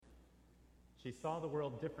She saw the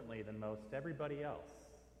world differently than most everybody else,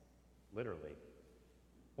 literally.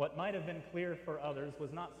 What might have been clear for others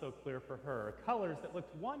was not so clear for her. Colors that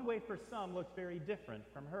looked one way for some looked very different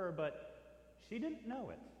from her, but she didn't know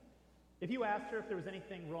it. If you asked her if there was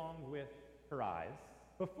anything wrong with her eyes,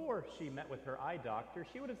 before she met with her eye doctor,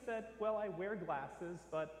 she would have said, well, I wear glasses,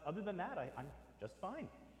 but other than that, I'm just fine.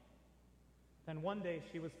 Then one day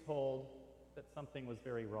she was told that something was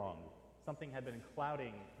very wrong. Something had been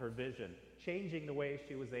clouding her vision, changing the way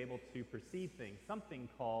she was able to perceive things, something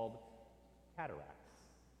called cataracts.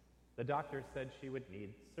 The doctor said she would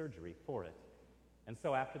need surgery for it. And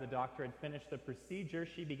so after the doctor had finished the procedure,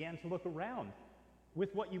 she began to look around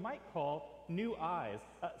with what you might call new eyes.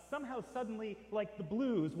 Somehow suddenly, like the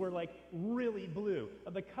blues were like really blue.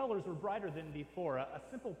 The colors were brighter than before. A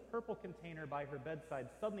simple purple container by her bedside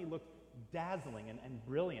suddenly looked dazzling and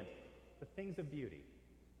brilliant. The things of beauty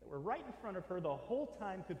that were right in front of her the whole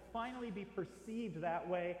time could finally be perceived that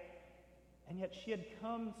way. And yet she had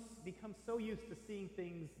become so used to seeing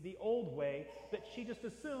things the old way that she just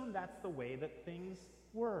assumed that's the way that things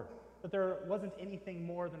were, that there wasn't anything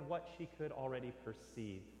more than what she could already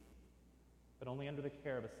perceive. But only under the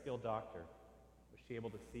care of a skilled doctor was she able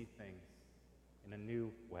to see things in a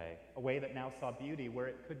new way, a way that now saw beauty where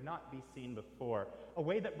it could not be seen before, a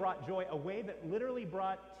way that brought joy, a way that literally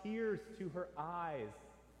brought tears to her eyes,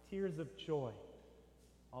 tears of joy,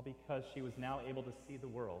 all because she was now able to see the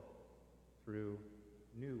world through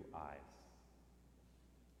new eyes.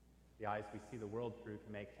 The eyes we see the world through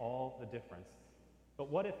can make all the difference. But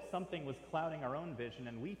what if something was clouding our own vision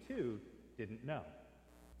and we too didn't know?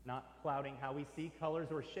 Not clouding how we see colors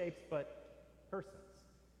or shapes, but persons,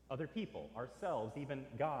 other people, ourselves, even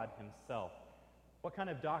God himself. What kind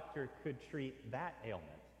of doctor could treat that ailment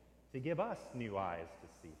to give us new eyes to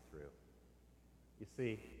see through? You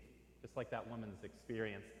see, just like that woman's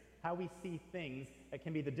experience, how we see things that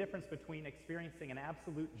can be the difference between experiencing an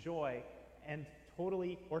absolute joy and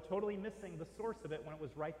totally missing the source of it when it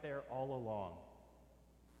was right there all along.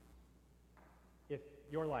 If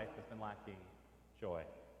your life has been lacking joy,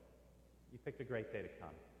 you picked a great day to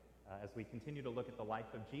come as we continue to look at the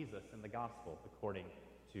life of Jesus in the gospel according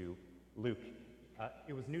to Luke.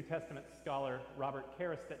 It was New Testament scholar Robert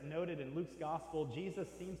Karras that noted in Luke's gospel, Jesus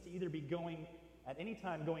seems to either be going at any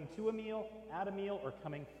time going to a meal, at a meal, or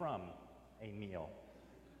coming from a meal.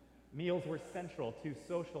 Meals were central to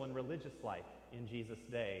social and religious life in Jesus'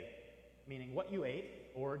 day, meaning what you ate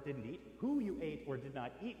or didn't eat, who you ate or did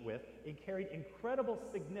not eat with, it carried incredible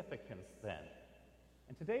significance then.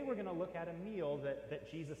 And today we're going to look at a meal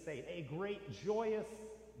that Jesus ate, a great joyous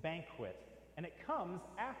banquet. And it comes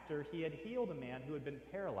after he had healed a man who had been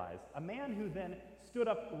paralyzed, a man who then stood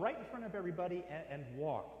up right in front of everybody and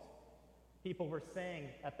walked. People were saying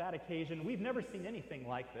at that occasion, we've never seen anything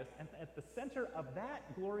like this. And at the center of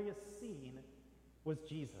that glorious scene was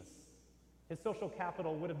Jesus. His social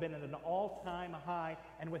capital would have been at an all-time high.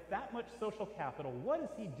 And with that much social capital, what does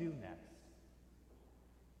he do next?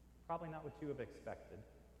 Probably not what you have expected.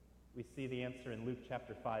 We see the answer in Luke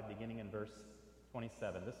chapter 5, beginning in verse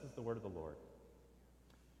 27. This is the word of the Lord.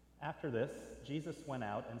 After this, Jesus went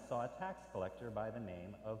out and saw a tax collector by the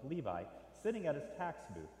name of Levi sitting at his tax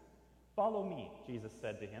booth. "Follow me," Jesus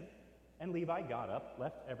said to him. And Levi got up,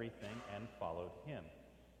 left everything, and followed him.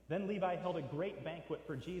 Then Levi held a great banquet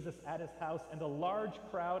for Jesus at his house, and a large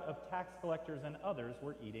crowd of tax collectors and others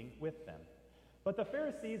were eating with them. But the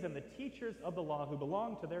Pharisees and the teachers of the law who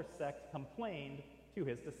belonged to their sect complained to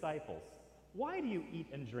his disciples, "Why do you eat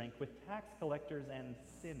and drink with tax collectors and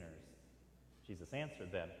sinners?" Jesus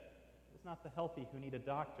answered them, "It is not the healthy who need a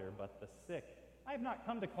doctor, but the sick. I have not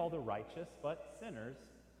come to call the righteous, but sinners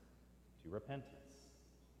to repentance."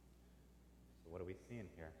 So what are we seeing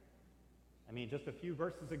here? I mean, just a few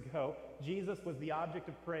verses ago, Jesus was the object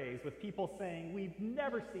of praise, with people saying, "We've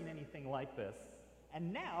never seen anything like this."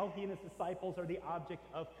 And now he and his disciples are the object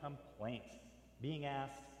of complaint, being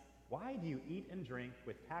asked, "Why do you eat and drink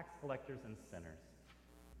with tax collectors and sinners?"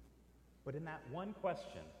 But in that one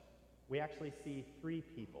question, we actually see three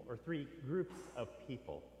people, or three groups of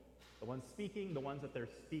people. The ones speaking, the ones that they're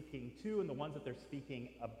speaking to, and the ones that they're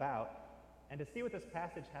speaking about. And to see what this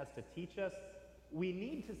passage has to teach us, we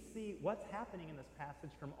need to see what's happening in this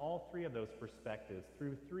passage from all three of those perspectives,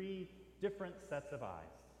 through three different sets of eyes.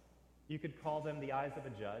 You could call them the eyes of a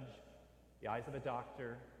judge, the eyes of a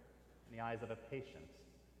doctor, and the eyes of a patient.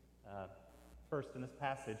 First, in this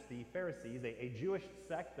passage, the Pharisees, a Jewish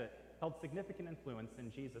sect that held significant influence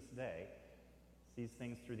in Jesus' day, sees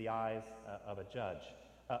things through the eyes of a judge.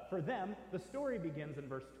 For them, the story begins in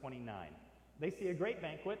verse 29. They see a great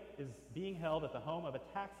banquet is being held at the home of a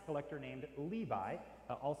tax collector named Levi,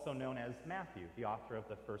 also known as Matthew, the author of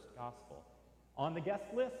the first gospel. On the guest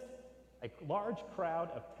list, a large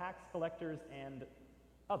crowd of tax collectors and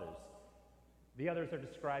others. The others are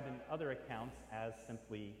described in other accounts as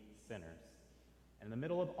simply sinners. And in the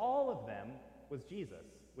middle of all of them was Jesus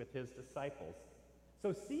with his disciples.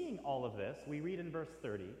 So seeing all of this, we read in verse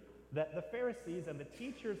 30 that the Pharisees and the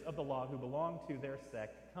teachers of the law who belonged to their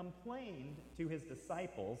sect complained to his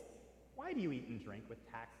disciples, "Why do you eat and drink with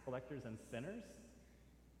tax collectors and sinners?"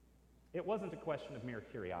 It wasn't a question of mere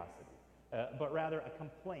curiosity, but rather a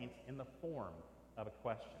complaint in the form of a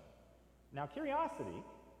question. Now, curiosity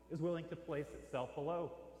is willing to place itself below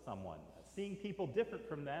someone, seeing people different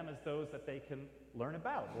from them as those that they can learn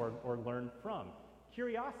about or learn from.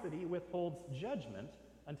 Curiosity withholds judgment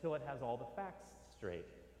until it has all the facts straight.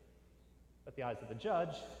 But the eyes of the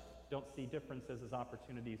judge don't see differences as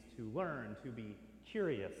opportunities to learn, to be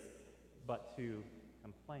curious, but to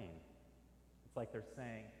complain. It's like they're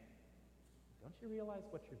saying, "Don't you realize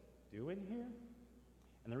what you're doing here?"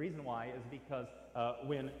 And the reason why is because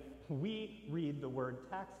when we read the word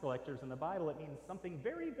tax collectors in the Bible, it means something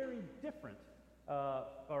very, very different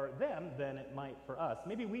for them than it might for us.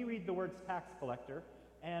 Maybe we read the words tax collector,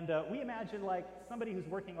 and we imagine like somebody who's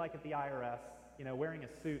working like at the IRS, wearing a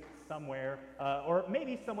suit somewhere, or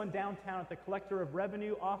maybe someone downtown at the collector of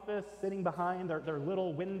revenue office sitting behind their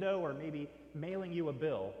little window, or maybe mailing you a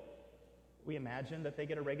bill. We imagine that they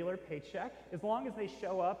get a regular paycheck as long as they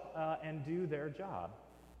show up and do their job.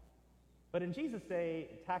 But in Jesus'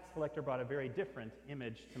 day, tax collector brought a very different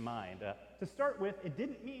image to mind. To start with, it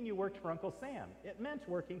didn't mean you worked for Uncle Sam. It meant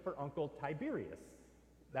working for Uncle Tiberius.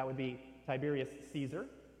 That would be Tiberius Caesar,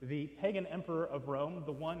 the pagan emperor of Rome,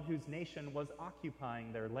 the one whose nation was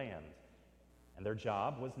occupying their land. And their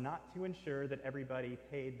job was not to ensure that everybody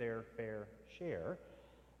paid their fair share.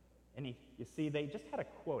 And you see, they just had a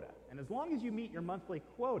quota. And as long as you meet your monthly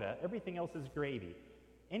quota, everything else is gravy.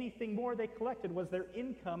 Anything more they collected was their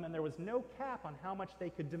income, and there was no cap on how much they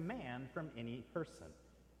could demand from any person.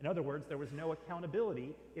 In other words, there was no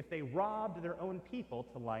accountability if they robbed their own people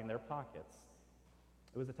to line their pockets.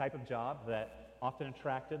 It was a type of job that often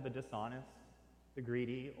attracted the dishonest, the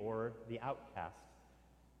greedy, or the outcast.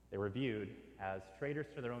 They were viewed as traitors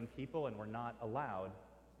to their own people and were not allowed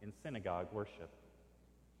in synagogue worship.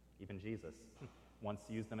 Even Jesus once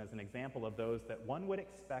used them as an example of those that one would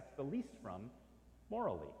expect the least from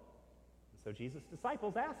morally. And so Jesus'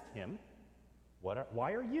 disciples asked him,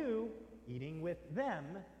 "Why are you eating with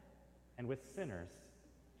them and with sinners?"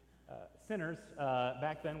 Sinners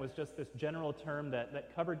back then was just this general term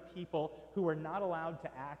that covered people who were not allowed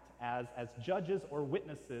to act as judges or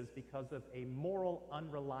witnesses because of a moral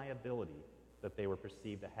unreliability that they were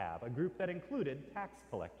perceived to have, a group that included tax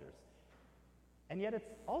collectors. And yet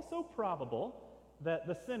it's also probable that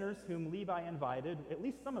the sinners whom Levi invited, at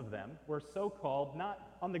least some of them, were so-called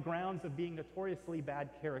not on the grounds of being notoriously bad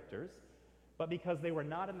characters, but because they were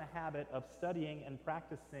not in the habit of studying and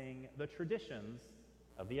practicing the traditions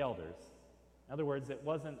of the elders. In other words, it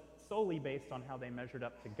wasn't solely based on how they measured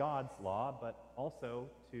up to God's law, but also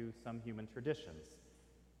to some human traditions.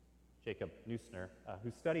 Jacob Neusner,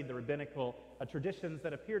 who studied the rabbinical traditions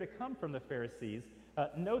that appear to come from the Pharisees,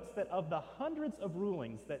 notes that of the hundreds of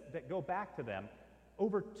rulings that go back to them,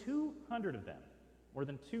 over 200 of them, more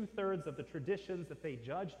than 2/3 of the traditions that they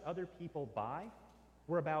judged other people by,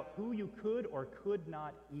 were about who you could or could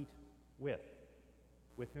not eat with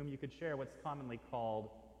whom you could share what's commonly called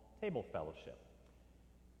table fellowship.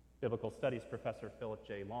 Biblical studies professor Philip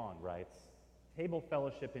J. Long writes, "Table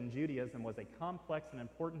fellowship in Judaism was a complex and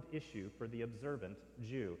important issue for the observant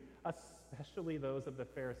Jew, especially those of the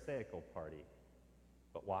Pharisaical party."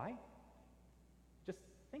 But why? Just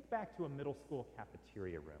think back to a middle school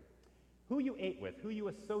cafeteria room. Who you ate with, who you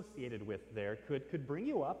associated with there could bring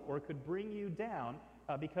you up or could bring you down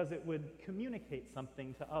because it would communicate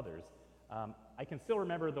something to others. I can still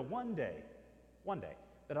remember the one day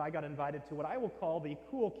that I got invited to what I will call the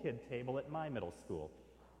cool kid table at my middle school.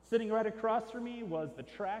 Sitting right across from me was the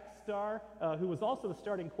track star, who was also the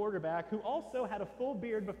starting quarterback, who also had a full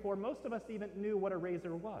beard before most of us even knew what a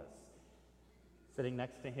razor was. Sitting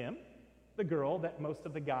next to him, the girl that most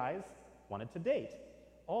of the guys wanted to date.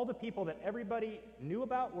 All the people that everybody knew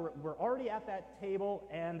about were already at that table,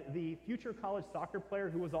 and the future college soccer player,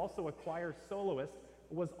 who was also a choir soloist,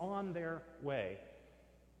 was on their way.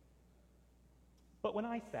 But when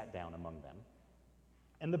I sat down among them,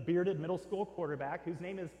 and the bearded middle school quarterback, whose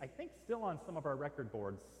name is, I think, still on some of our record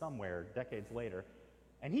boards somewhere decades later,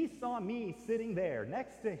 and he saw me sitting there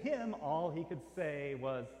next to him, all he could say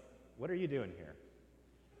was, "What are you doing here?"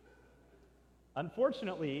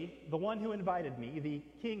 Unfortunately, the one who invited me, the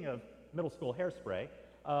king of middle school hairspray,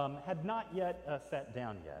 had not yet sat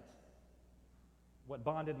down yet. What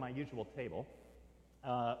bonded my usual table,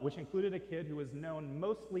 which included a kid who was known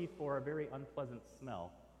mostly for a very unpleasant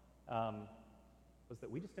smell, was that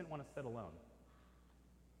we just didn't want to sit alone.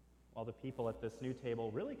 While the people at this new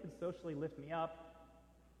table really could socially lift me up,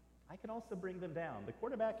 I could also bring them down. The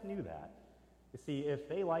quarterback knew that. You see, if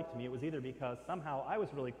they liked me, it was either because somehow I was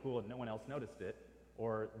really cool and no one else noticed it,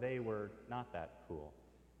 or they were not that cool.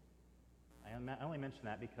 I only mention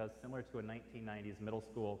that because, similar to a 1990s middle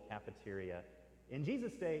school cafeteria, in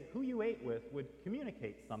Jesus' day, who you ate with would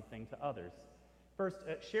communicate something to others. First,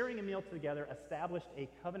 sharing a meal together established a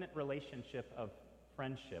covenant relationship of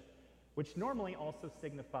friendship, which normally also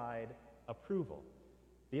signified approval.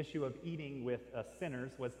 The issue of eating with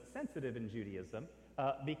sinners was sensitive in Judaism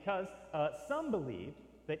because some believed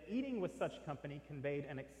that eating with such company conveyed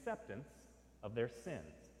an acceptance of their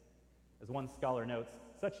sins. As one scholar notes,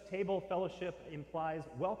 such table fellowship implies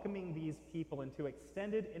welcoming these people into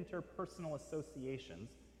extended interpersonal associations,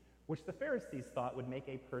 which the Pharisees thought would make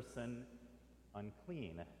a person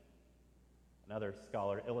unclean. Another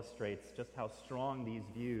scholar illustrates just how strong these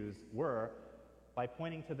views were by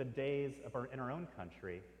pointing to the days in our own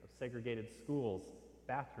country of segregated schools,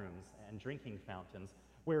 bathrooms, and drinking fountains,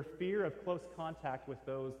 where fear of close contact with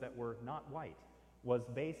those that were not white was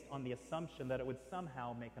based on the assumption that it would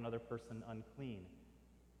somehow make another person unclean.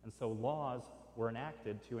 And so laws were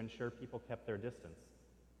enacted to ensure people kept their distance.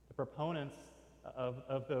 The proponents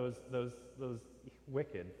of those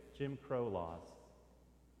wicked Jim Crow laws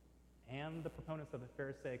and the proponents of the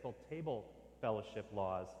Pharisaical table fellowship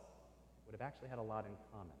laws would have actually had a lot in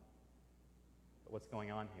common. But what's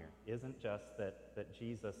going on here isn't just that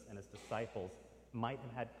Jesus and his disciples might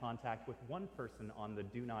have had contact with one person on the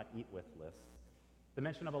do not eat with list. The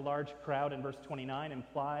mention of a large crowd in verse 29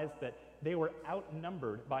 implies that they were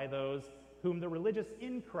outnumbered by those whom the religious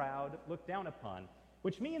in-crowd looked down upon,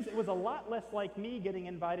 which means it was a lot less like me getting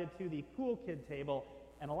invited to the cool kid table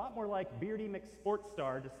and a lot more like Beardy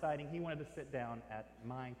McSportstar deciding he wanted to sit down at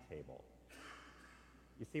my table.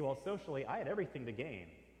 You see, while socially I had everything to gain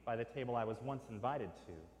by the table I was once invited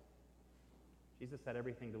to, Jesus had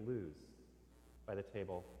everything to lose by the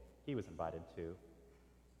table he was invited to.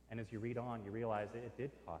 And as you read on, you realize it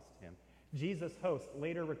did cost him. Jesus' host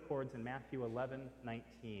later records in Matthew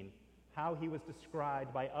 11:19 how he was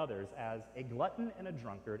described by others as a glutton and a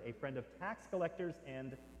drunkard, a friend of tax collectors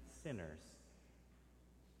and sinners.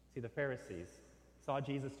 See, the Pharisees saw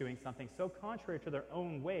Jesus doing something so contrary to their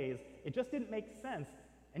own ways, it just didn't make sense.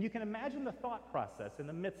 And you can imagine the thought process in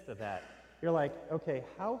the midst of that. You're like, okay,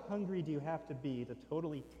 how hungry do you have to be to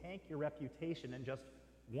totally tank your reputation in just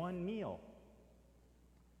one meal?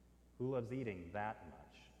 Who loves eating that much?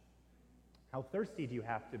 How thirsty do you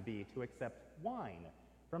have to be to accept wine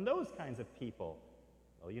from those kinds of people?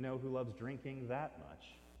 Well, you know who loves drinking that much.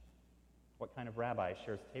 What kind of rabbi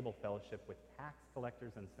shares table fellowship with tax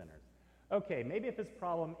collectors and sinners? Okay, maybe if his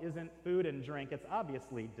problem isn't food and drink, it's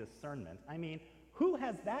obviously discernment. I mean, who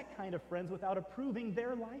has that kind of friends without approving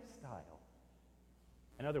their lifestyle?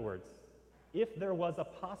 In other words, if there was a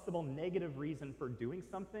possible negative reason for doing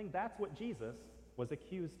something, that's what Jesus was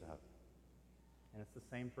accused of. And it's the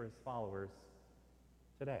same for his followers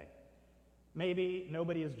today. Maybe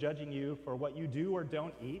nobody is judging you for what you do or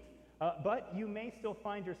don't eat, but you may still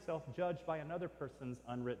find yourself judged by another person's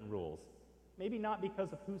unwritten rules. Maybe not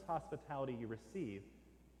because of whose hospitality you receive,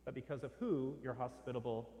 but because of who you're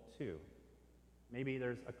hospitable to. Maybe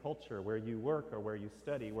there's a culture where you work or where you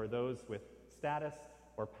study where those with status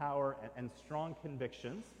or power and strong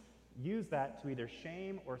convictions use that to either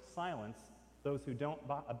shame or silence those who don't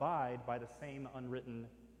abide by the same unwritten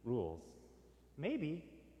rules. Maybe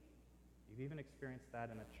you've even experienced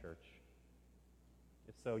that in a church.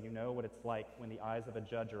 If so, you know what it's like when the eyes of a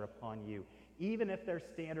judge are upon you, even if their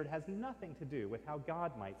standard has nothing to do with how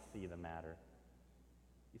God might see the matter.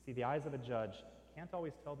 You see, the eyes of a judge can't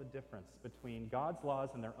always tell the difference between God's laws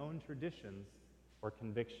and their own traditions or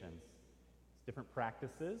convictions. Different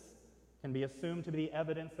practices can be assumed to be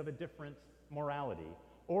evidence of a different morality,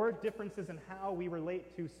 or differences in how we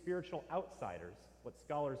relate to spiritual outsiders, what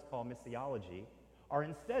scholars call missiology, are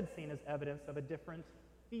instead seen as evidence of a different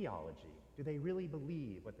theology. Do they really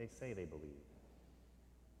believe what they say they believe?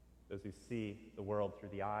 Those who see the world through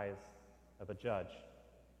the eyes of a judge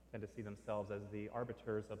tend to see themselves as the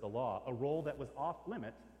arbiters of the law, a role that was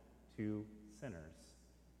off-limit to sinners.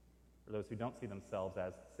 For those who don't see themselves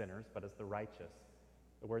as sinners, but as the righteous,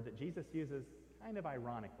 the word that Jesus uses kind of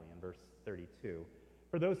ironically in verse 32.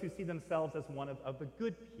 For those who see themselves as one of the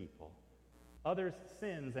good people, Others'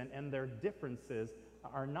 sins and their differences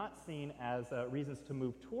are not seen as reasons to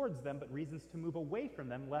move towards them, but reasons to move away from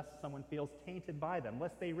them, lest someone feels tainted by them,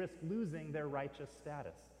 lest they risk losing their righteous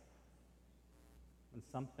status.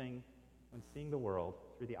 When seeing the world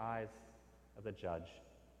through the eyes of the judge,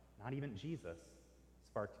 not even Jesus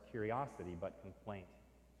sparked curiosity but complaint.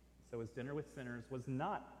 So his dinner with sinners was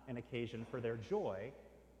not an occasion for their joy,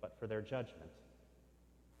 but for their judgment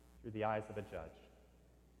through the eyes of a judge.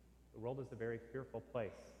 The world is a very fearful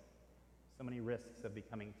place. So many risks of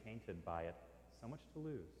becoming tainted by it, so much to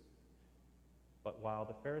lose. But while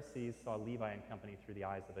the Pharisees saw Levi and company through the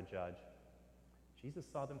eyes of a judge, Jesus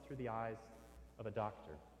saw them through the eyes of a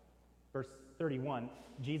doctor. Verse 31,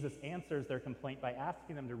 Jesus answers their complaint by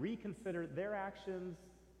asking them to reconsider their actions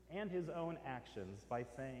and his own actions by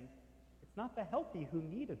saying, it's not the healthy who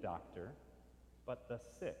need a doctor, but the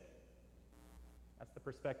sick. That's the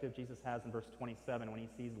perspective Jesus has in verse 27 when he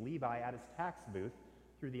sees Levi at his tax booth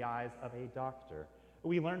through the eyes of a doctor.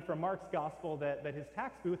 We learned from Mark's gospel that his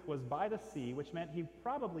tax booth was by the sea, which meant he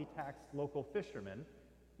probably taxed local fishermen,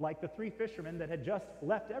 like the 3 fishermen that had just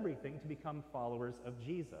left everything to become followers of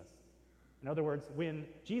Jesus. In other words, when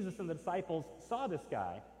Jesus and the disciples saw this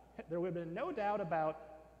guy, there would have been no doubt about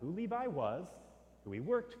who Levi was, who he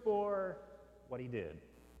worked for, what he did.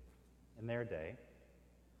 In their day,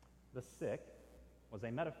 the sick was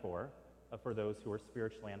a metaphor for those who are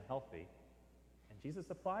spiritually unhealthy. And Jesus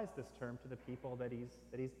applies this term to the people that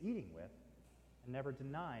he's eating with, and never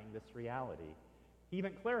denying this reality. He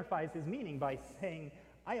even clarifies his meaning by saying,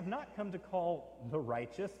 I have not come to call the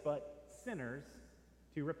righteous, but sinners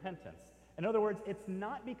to repentance. In other words, it's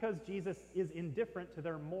not because Jesus is indifferent to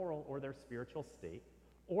their moral or their spiritual state,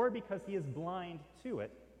 or because he is blind to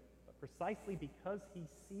it, but precisely because he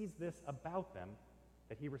sees this about them,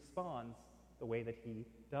 that he responds the way that he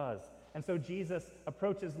does. And so Jesus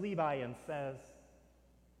approaches Levi and says,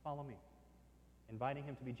 follow me, inviting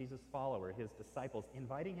him to be Jesus' follower, his disciples,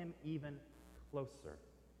 inviting him even closer,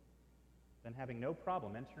 then having no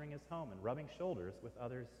problem entering his home and rubbing shoulders with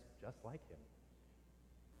others just like him.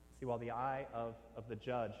 See, while the eye of the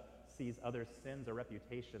judge sees others' sins or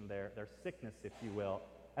reputation, their sickness, if you will,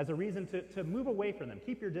 as a reason to move away from them,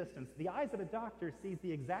 keep your distance, the eyes of a doctor sees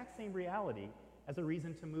the exact same reality as a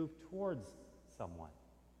reason to move towards someone.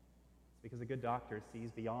 It's because a good doctor sees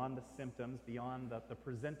beyond the symptoms, beyond the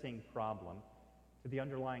presenting problem, to the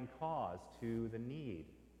underlying cause, to the need.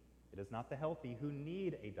 It is not the healthy who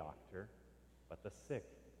need a doctor, but the sick.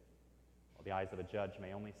 While the eyes of a judge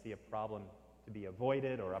may only see a problem to be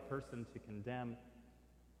avoided or a person to condemn,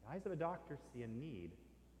 the eyes of a doctor see a need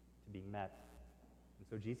to be met. And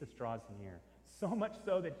so Jesus draws near, so much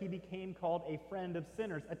so that he became called a friend of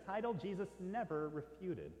sinners, a title Jesus never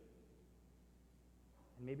refuted.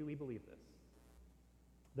 And maybe we believe this,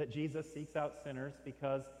 that Jesus seeks out sinners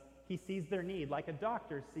because he sees their need, like a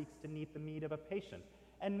doctor seeks to meet the need of a patient.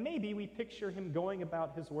 And maybe we picture him going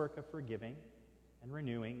about his work of forgiving and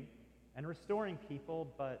renewing and restoring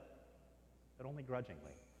people, but only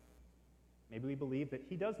grudgingly. Maybe we believe that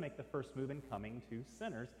he does make the first move in coming to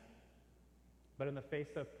sinners, but in the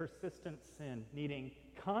face of persistent sin, needing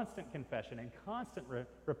constant confession and constant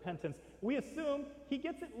repentance, we assume he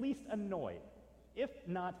gets at least annoyed, if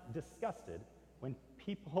not disgusted, when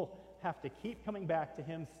people have to keep coming back to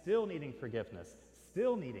him, still needing forgiveness,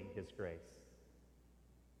 still needing his grace.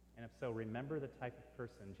 And if so, remember the type of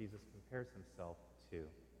person Jesus compares himself to.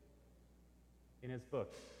 In his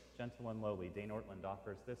book, Gentle and Lowly, Dane Ortland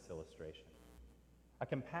offers this illustration. A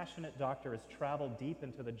compassionate doctor has traveled deep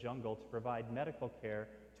into the jungle to provide medical care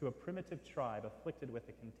to a primitive tribe afflicted with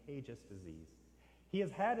a contagious disease. He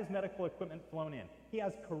has had his medical equipment flown in. He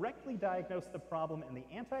has correctly diagnosed the problem, and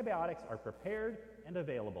the antibiotics are prepared and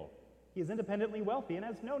available. He is independently wealthy and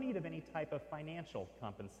has no need of any type of financial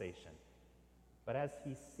compensation. But as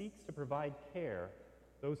he seeks to provide care,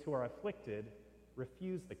 those who are afflicted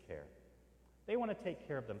refuse the care. They want to take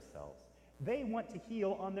care of themselves. They want to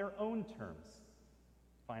heal on their own terms.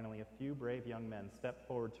 Finally, a few brave young men step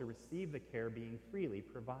forward to receive the care being freely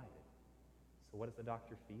provided. So what does the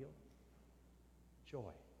doctor feel?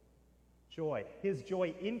 Joy. Joy. His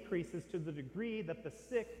joy increases to the degree that the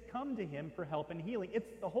sick come to him for help and healing.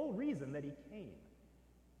 It's the whole reason that he came.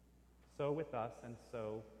 So with us, and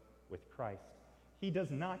so with Christ. He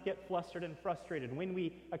does not get flustered and frustrated when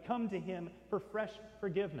we come to him for fresh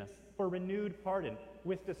forgiveness, for renewed pardon,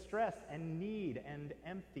 with distress and need and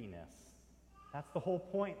emptiness. That's the whole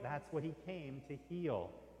point. That's what he came to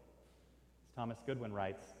heal. As Thomas Goodwin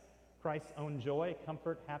writes, Christ's own joy,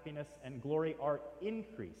 comfort, happiness, and glory are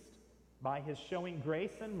increased by his showing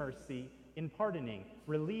grace and mercy in pardoning,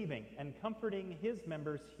 relieving, and comforting his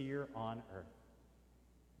members here on earth.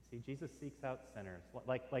 See, Jesus seeks out sinners,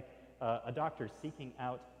 like a doctor seeking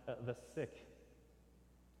out the sick,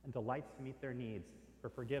 and delights to meet their needs for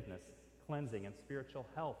forgiveness, cleansing, and spiritual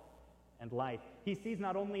health and life. He sees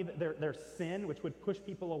not only their sin, which would push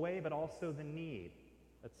people away, but also the need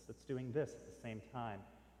that's doing this at the same time.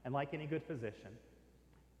 And like any good physician,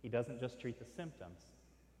 he doesn't just treat the symptoms,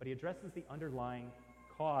 but he addresses the underlying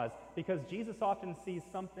cause, because Jesus often sees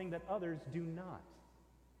something that others do not.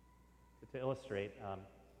 To illustrate,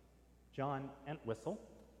 John Entwistle,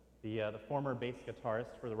 the former bass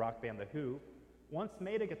guitarist for the rock band The Who, once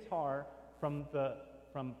made a guitar from the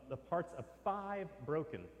parts of 5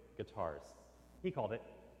 broken guitars. He called it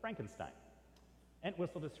Frankenstein.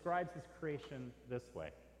 Entwistle describes his creation this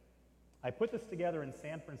way: I put this together in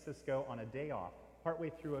San Francisco on a day off,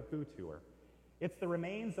 partway through a Who tour. It's the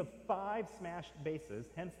remains of 5 smashed basses,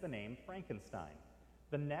 hence the name Frankenstein.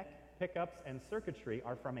 The neck, pickups, and circuitry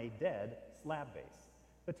are from a dead slab bass.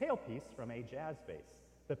 The tailpiece from a jazz bass.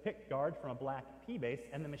 The pick guard from a black P bass,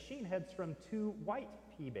 and the machine heads from 2 white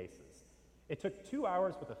P basses. It took 2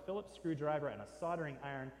 hours with a Phillips screwdriver and a soldering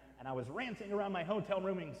iron, and I was ranting around my hotel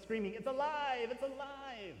room and screaming, "It's alive! It's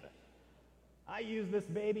alive!" I used this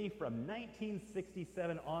baby from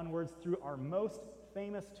 1967 onwards through our most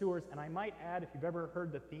famous tours, and I might add, if you've ever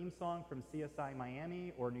heard the theme song from CSI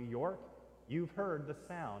Miami or New York, you've heard the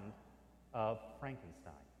sound of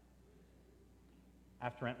Frankenstein.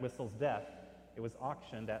 After Entwistle's death, it was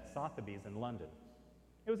auctioned at Sotheby's in London.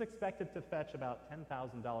 It was expected to fetch about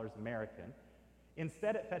 $10,000 American.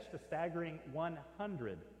 Instead, it fetched a staggering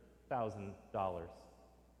 $100,000.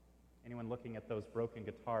 Anyone looking at those broken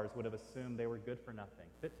guitars would have assumed they were good for nothing,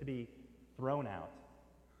 fit to be thrown out.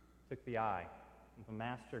 It took the eye of a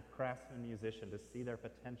master craftsman musician to see their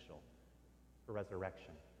potential for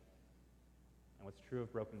resurrection. And what's true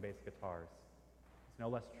of broken bass guitars is no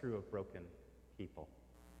less true of broken people.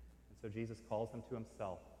 And so Jesus calls them to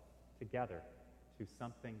himself, together, to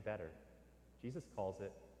something better. Jesus calls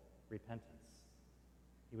it repentance.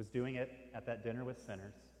 He was doing it at that dinner with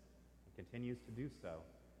sinners and continues to do so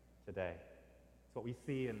today. It's what we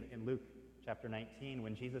see in Luke chapter 19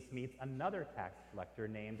 when Jesus meets another tax collector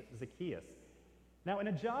named Zacchaeus. Now, in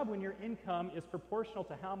a job when your income is proportional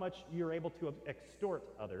to how much you're able to extort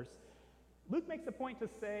others, Luke makes a point to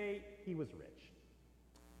say he was rich.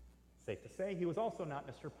 Safe to say he was also not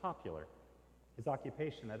Mr. Popular. His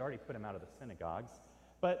occupation had already put him out of the synagogues.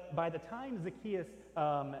 But by the time Zacchaeus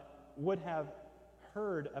would have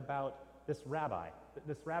heard about this rabbi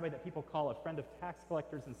that people call a friend of tax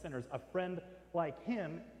collectors and sinners, a friend like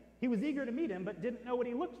him, he was eager to meet him but didn't know what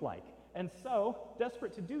he looked like. And so,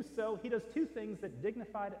 desperate to do so, he does 2 things that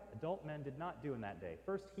dignified adult men did not do in that day.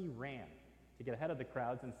 First, he ran to get ahead of the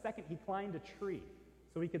crowds, and second, he climbed a tree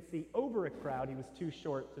so he could see over a crowd he was too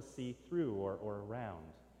short to see through or around.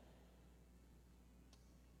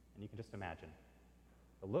 And you can just imagine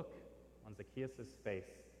the look on Zacchaeus'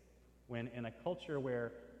 face when, in a culture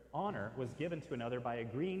where honor was given to another by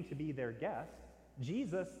agreeing to be their guest,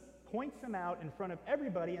 Jesus points him out in front of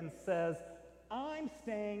everybody and says, "I'm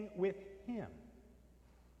staying with him,"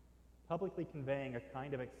 publicly conveying a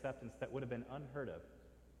kind of acceptance that would have been unheard of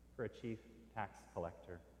for a chief tax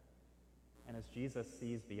collector. And as Jesus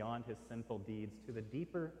sees beyond his sinful deeds to the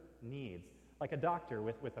deeper needs, like a doctor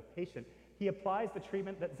with a patient, he applies the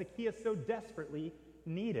treatment that Zacchaeus so desperately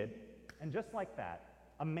needed. And just like that,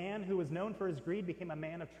 a man who was known for his greed became a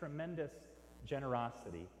man of tremendous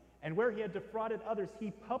generosity. And where he had defrauded others,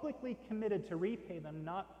 he publicly committed to repay them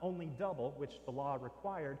not only double, which the law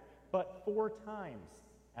required, but 4 times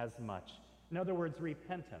as much. In other words,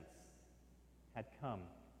 repentance had come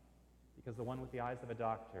because the one with the eyes of a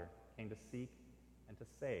doctor came to seek and to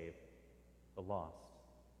save the lost.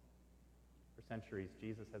 For centuries,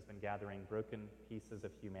 Jesus has been gathering broken pieces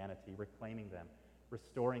of humanity, reclaiming them,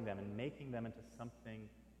 restoring them, and making them into something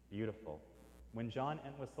beautiful. When John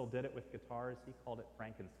Entwistle did it with guitars, he called it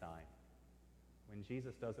Frankenstein. When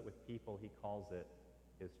Jesus does it with people, he calls it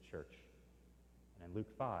his church. And in Luke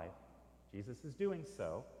 5, Jesus is doing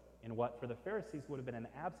so in what for the Pharisees would have been an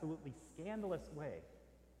absolutely scandalous way,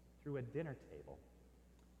 through a dinner table.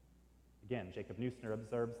 Again, Jacob Neusner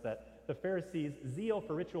observes that the Pharisees' zeal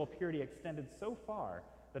for ritual purity extended so far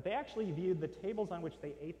that they actually viewed the tables on which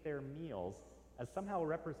they ate their meals as somehow a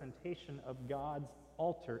representation of God's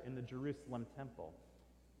altar in the Jerusalem temple.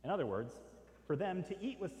 In other words, for them to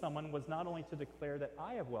eat with someone was not only to declare that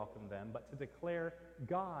I have welcomed them, but to declare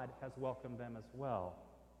God has welcomed them as well.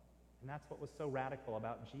 And that's what was so radical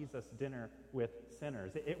about Jesus' dinner with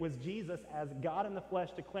sinners. It was Jesus as God in the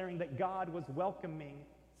flesh declaring that God was welcoming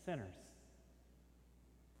sinners.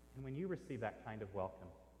 And when you receive that kind of welcome,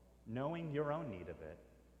 knowing your own need of it,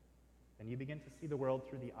 then you begin to see the world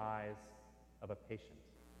through the eyes of a patient.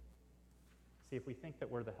 See, if we think that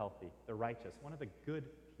we're the healthy, the righteous, one of the good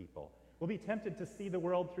people, we'll be tempted to see the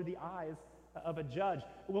world through the eyes of a judge.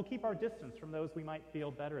 We'll keep our distance from those we might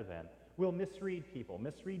feel better than. We'll misread people,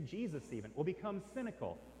 misread Jesus even. We'll become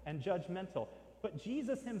cynical and judgmental. But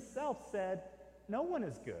Jesus himself said, no one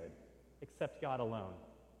is good except God alone.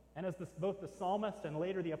 And as both the psalmist and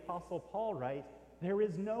later the apostle Paul write, there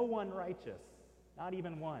is no one righteous, not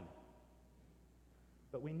even one.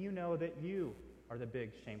 But when you know that you are the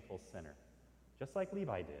big shameful sinner, just like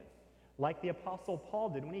Levi did, like the apostle Paul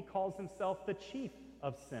did when he calls himself the chief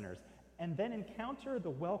of sinners, and then encounter the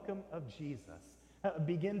welcome of Jesus,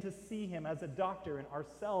 begin to see him as a doctor and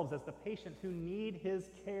ourselves as the patient who need his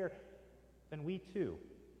care, then we too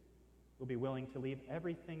will be willing to leave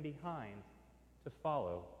everything behind to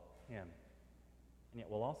follow him. And yet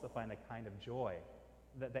we'll also find a kind of joy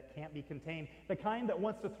that can't be contained, the kind that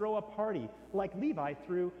wants to throw a party like Levi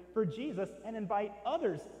threw for Jesus and invite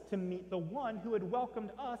others to meet the one who had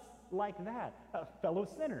welcomed us like that, fellow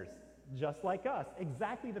sinners, just like us,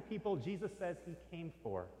 exactly the people Jesus says he came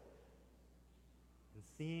for. And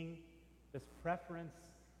seeing this preference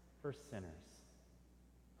for sinners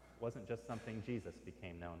wasn't just something Jesus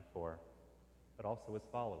became known for, but also his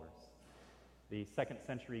followers. The 2nd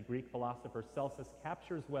century Greek philosopher Celsus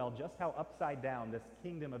captures well just how upside down this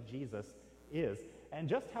kingdom of Jesus is, and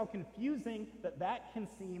just how confusing that can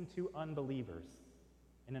seem to unbelievers.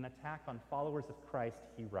 In an attack on followers of Christ,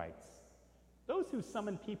 he writes, "Those who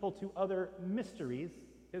summon people to other mysteries,"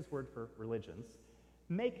 his word for religions,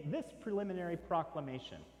 "make this preliminary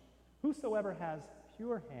proclamation: whosoever has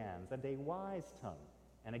pure hands and a wise tongue."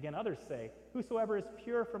 And again, others say, "Whosoever is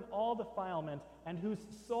pure from all defilement, and whose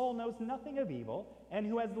soul knows nothing of evil, and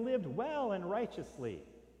who has lived well and righteously."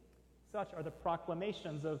 Such are the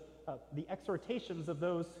proclamations of the exhortations of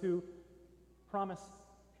those who promise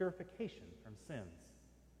purification from sins.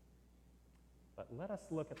 But let us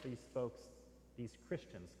look at these folks these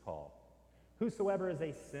Christians call. "Whosoever is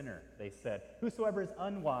a sinner," they said, "whosoever is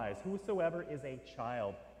unwise, whosoever is a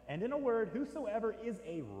child, and in a word, whosoever is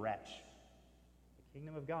a wretch, the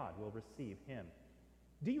kingdom of God will receive him.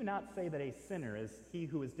 Do you not say that a sinner is he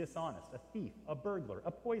who is dishonest, a thief, a burglar,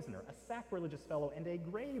 a poisoner, a sacrilegious fellow, and a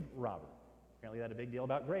grave robber?" Apparently they had a big deal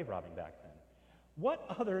about grave robbing back then. "What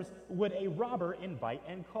others would a robber invite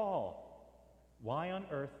and call? Why on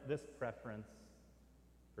earth this preference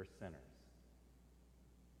for sinners?"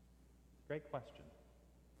 Great question.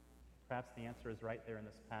 Perhaps the answer is right there in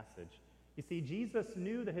this passage. You see, Jesus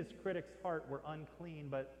knew that his critics' heart were unclean,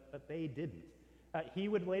 but they didn't. He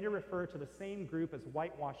would later refer to the same group as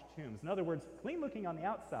whitewashed tombs. In other words, clean-looking on the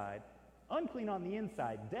outside, unclean on the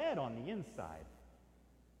inside, dead on the inside.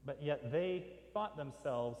 But yet they thought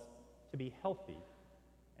themselves to be healthy,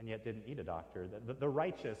 and yet didn't need a doctor. The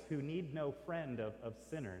righteous who need no friend of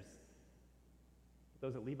sinners.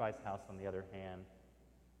 Those at Levi's house, on the other hand,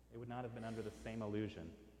 they would not have been under the same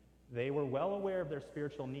illusion. They were well aware of their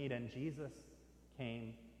spiritual need, and Jesus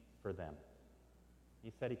came for them. He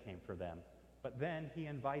said he came for them. But then he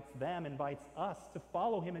invites us to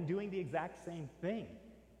follow him in doing the exact same thing.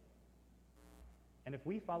 And if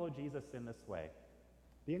we follow Jesus in this way,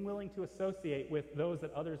 being willing to associate with those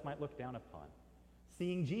that others might look down upon,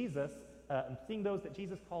 seeing those that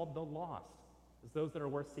Jesus called the lost as those that are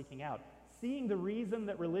worth seeking out, seeing the reason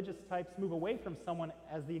that religious types move away from someone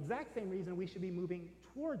as the exact same reason we should be moving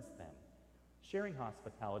towards them, sharing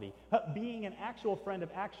hospitality, being an actual friend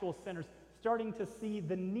of actual sinners, starting to see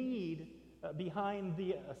the need behind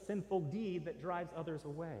the sinful deed that drives others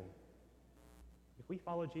away. If we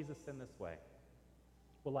follow Jesus in this way,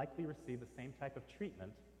 we'll likely receive the same type of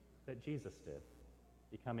treatment that Jesus did,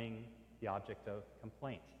 becoming the object of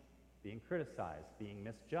complaint, being criticized, being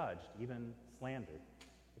misjudged, even slandered,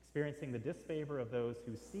 experiencing the disfavor of those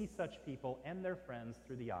who see such people and their friends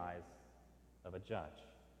through the eyes of a judge.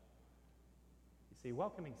 You see,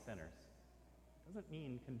 welcoming sinners doesn't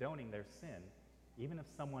mean condoning their sin, even if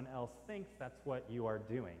someone else thinks that's what you are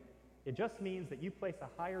doing. It just means that you place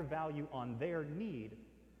a higher value on their need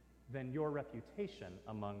than your reputation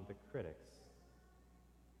among the critics.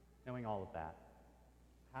 Knowing all of that,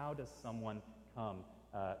 how does someone come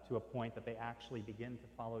to a point that they actually begin to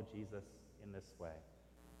follow Jesus in this way?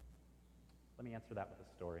 Let me answer that with a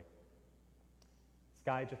story.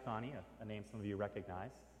 Skye Jethani, a name some of you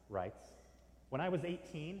recognize, writes, "When I was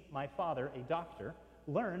 18, my father, a doctor,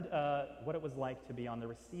 learned what it was like to be on the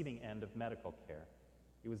receiving end of medical care.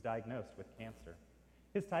 He was diagnosed with cancer.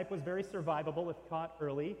 His type was very survivable if caught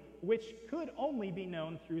early, which could only be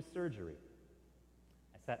known through surgery.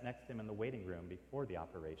 I I sat next to him in the waiting room before the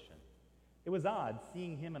operation. It was odd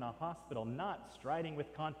seeing him in a hospital, not striding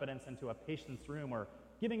with confidence into a patient's room or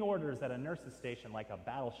giving orders at a nurse's station like a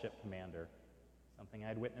battleship commander, something I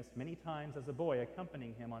had witnessed many times as a boy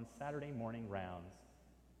accompanying him on Saturday morning rounds.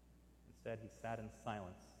 Instead, he sat in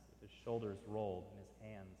silence with his shoulders rolled and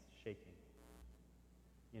his hands shaking.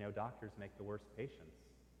 You know, doctors make the worst patients,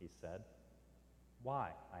 he said.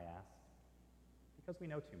 Why? I asked. Because we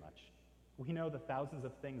know too much. We know the thousands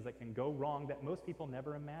of things that can go wrong that most people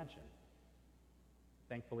never imagine.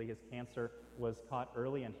 Thankfully, his cancer was caught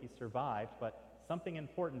early and he survived, but something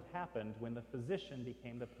important happened when the physician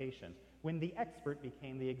became the patient, when the expert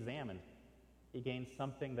became the examined. He gained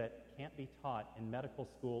something that can't be taught in medical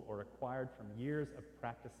school or acquired from years of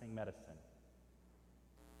practicing medicine.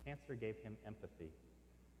 Cancer gave him empathy.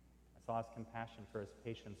 I saw his compassion for his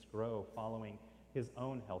patients grow following his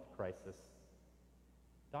own health crisis.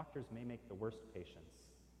 Doctors may make the worst patients,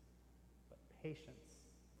 but patients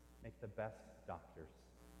make the best doctors.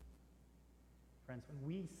 Friends, when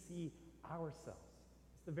we see ourselves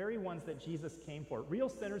as the very ones that Jesus came for, real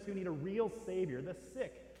sinners who need a real Savior, the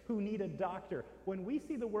sick who need a doctor, when we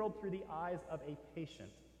see the world through the eyes of a patient,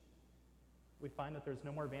 we find that there's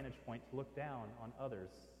no more vantage point to look down on others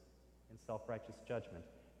in self-righteous judgment.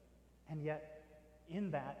 And yet,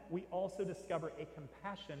 in that, we also discover a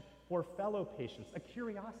compassion for fellow patients, a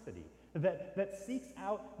curiosity that seeks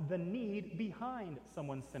out the need behind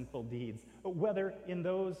someone's sinful deeds, whether in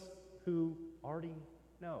those who already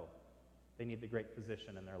know they need the great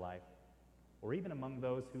physician in their life, or even among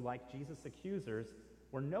those who, like Jesus' accusers,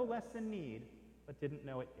 were no less in need but didn't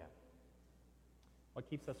know it yet. What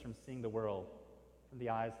keeps us from seeing the world from the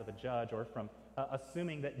eyes of a judge, or from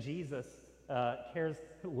assuming that Jesus cares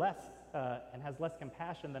less and has less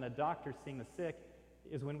compassion than a doctor seeing the sick,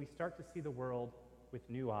 is when we start to see the world with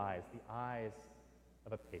new eyes, the eyes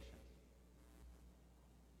of a patient.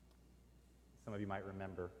 Some of you might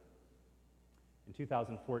remember in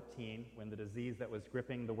 2014, when the disease that was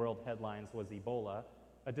gripping the world headlines was Ebola,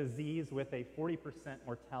 a disease with a 40%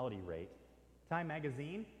 mortality rate, Time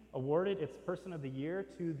magazine awarded its Person of the Year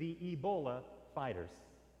to the Ebola fighters.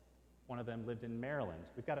 One of them lived in Maryland.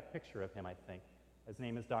 We've got a picture of him, I think. His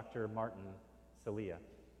name is Dr. Martin Celia.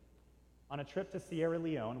 On a trip to Sierra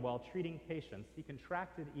Leone, while treating patients, he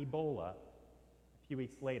contracted Ebola. A few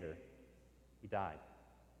weeks later, he died.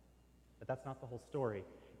 But that's not the whole story.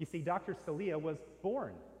 You see, Dr. Celia was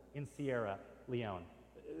born in Sierra Leone.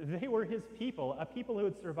 They were his people, a people who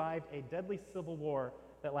had survived a deadly civil war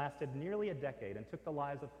that lasted nearly a decade and took the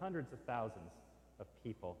lives of hundreds of thousands of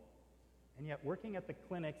people. And yet, working at the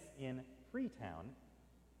clinics in Freetown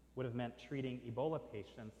would have meant treating Ebola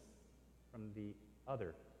patients from the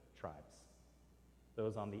other tribes,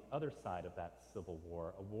 those on the other side of that civil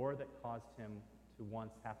war, a war that caused him to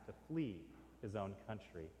once have to flee his own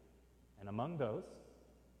country. And among those,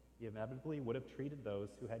 he inevitably would have treated those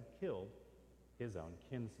who had killed his own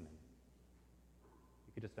kinsmen.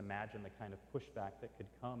 You could just imagine the kind of pushback that could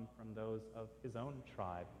come from those of his own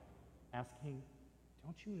tribe, asking,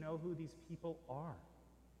 "Don't you know who these people are?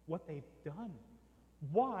 What they've done?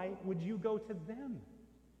 Why would you go to them?"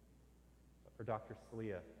 But for Dr.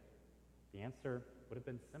 Celia, the answer would have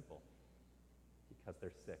been simple. Because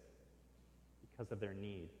they're sick. Because of their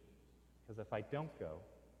need. Because if I don't go,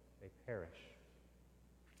 they perish.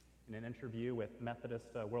 In an interview with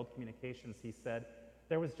Methodist World Communications, he said,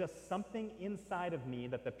 "There was just something inside of me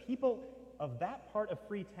that the people of that part of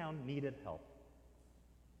Freetown needed help."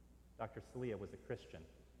 Dr. Celia was a Christian.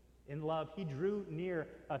 In love, he drew near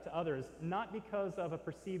to others, not because of a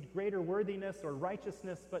perceived greater worthiness or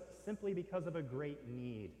righteousness, but simply because of a great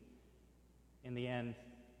need. In the end,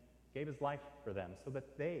 gave his life for them so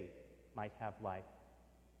that they might have life.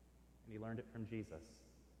 And he learned it from Jesus,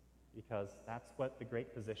 because that's what the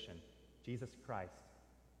great physician, Jesus Christ,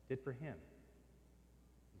 did for him,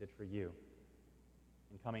 did for you.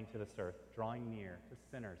 In coming to this earth, drawing near to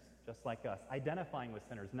sinners just like us, identifying with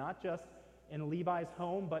sinners, not just in Levi's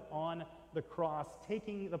home, but on the cross,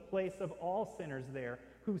 taking the place of all sinners there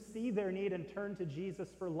who see their need and turn to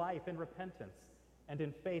Jesus for life in repentance and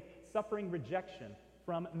in faith, suffering rejection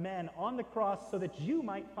from men on the cross so that you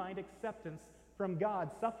might find acceptance from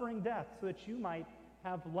God, suffering death so that you might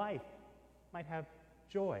have life, might have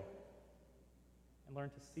joy, and learn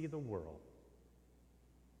to see the world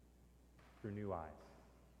through new eyes.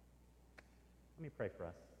 Let me pray for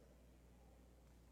us.